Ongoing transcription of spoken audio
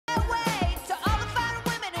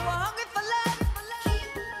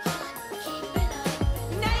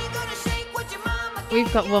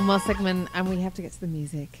We've got one more segment, and we have to get to the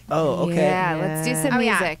music. Oh, okay. Yeah, let's do some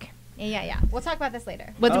music. Yeah. We'll talk about this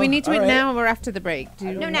later. Well, do we need to it now or after the break?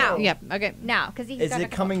 No, now. Yeah, okay. Now, because he's Is it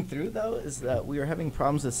coming through, though? Is that we were having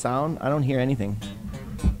problems with sound? I don't hear anything.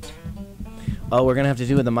 Oh, we're going to have to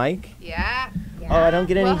do with the mic? Yeah. Oh, I don't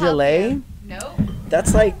get any delay? No.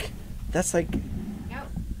 That's like... No.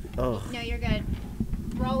 Oh. No, you're good.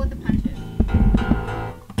 Roll with the punches.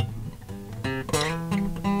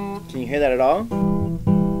 Can you hear that at all?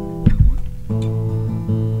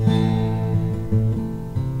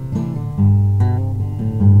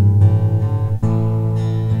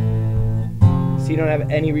 So you don't have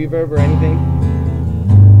any reverb or anything?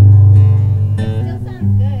 It still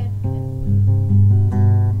sounds good.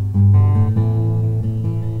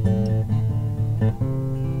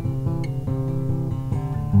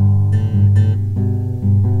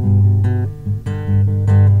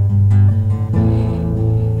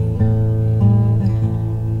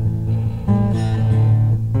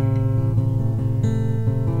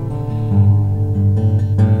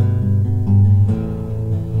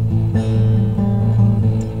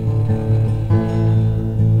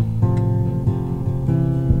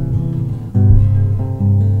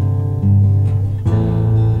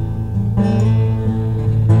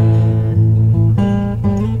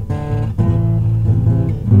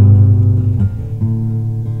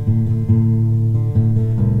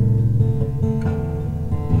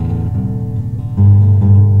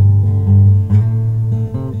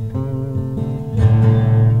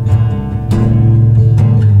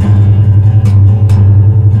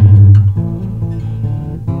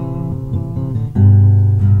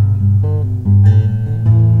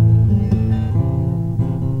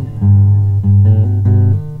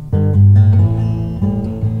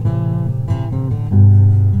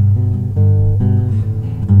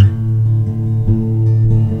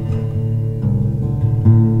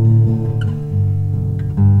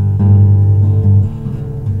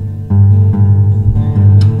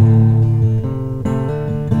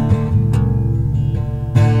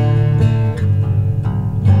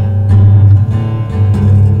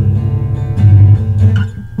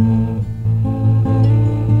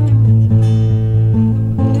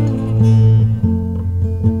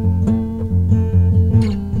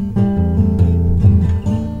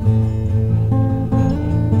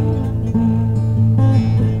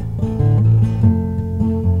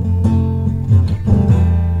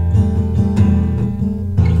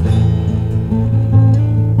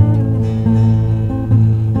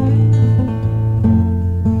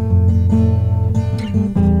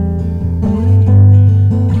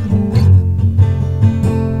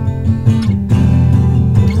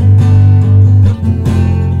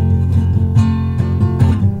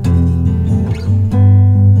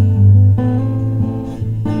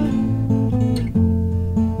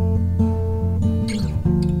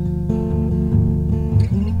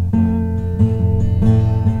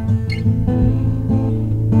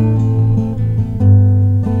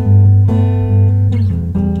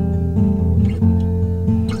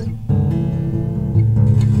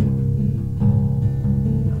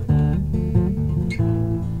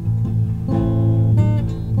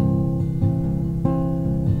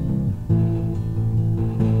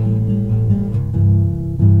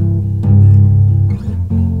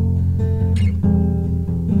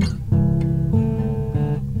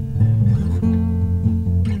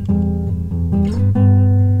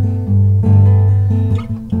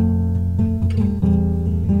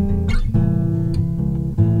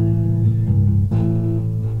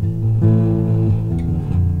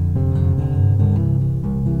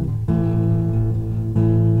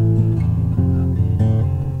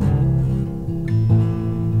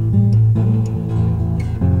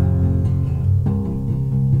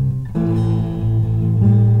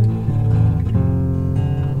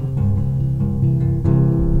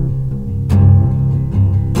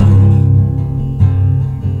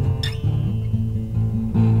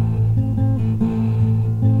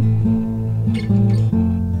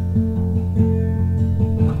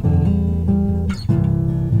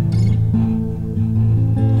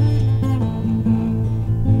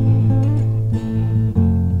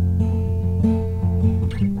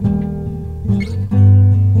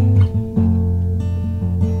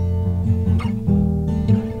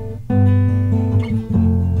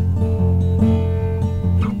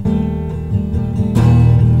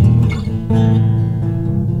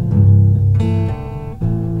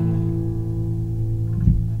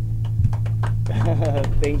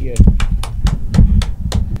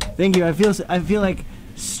 Thank you. I feel like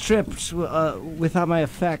stripped without my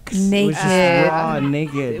effects. It was Naked. just raw,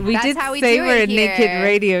 naked. We That's did how we say do we're it a naked here.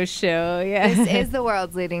 radio show. Yeah. This is the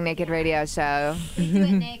world's leading naked radio show. We do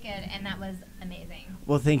it naked, and that was amazing.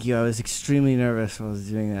 Well, thank you. I was extremely nervous when I was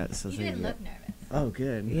doing that. So You thank didn't you. look nervous. Oh,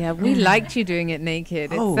 good. Yeah, we liked you doing it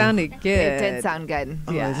naked. It Oh. sounded good. It did sound good.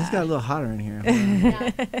 Oh, Yeah. it just got a little hotter in here.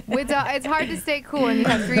 Hold on. It's hard to stay cool when you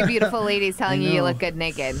have three beautiful ladies telling you you know. look good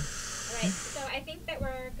naked. All right, so I think that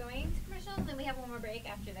we're going to commercial, and then we have one more break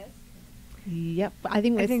after this. Yep, I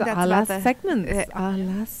think think that's our about last segment. Our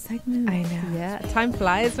last segment. I know. Yeah, time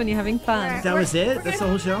flies when you're having fun. That was it? That's the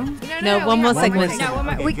whole show? No, one more we segment. more No, one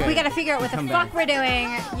more. Okay, We good. got to figure out what the Come fuck back. we're doing.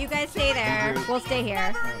 You guys stay there. We'll stay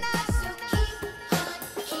here.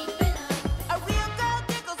 A real girl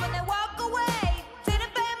giggles when they walk away.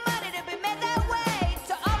 Didn't pay money to be made that way.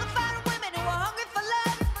 To all the fine women who are hungry for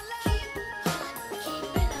love.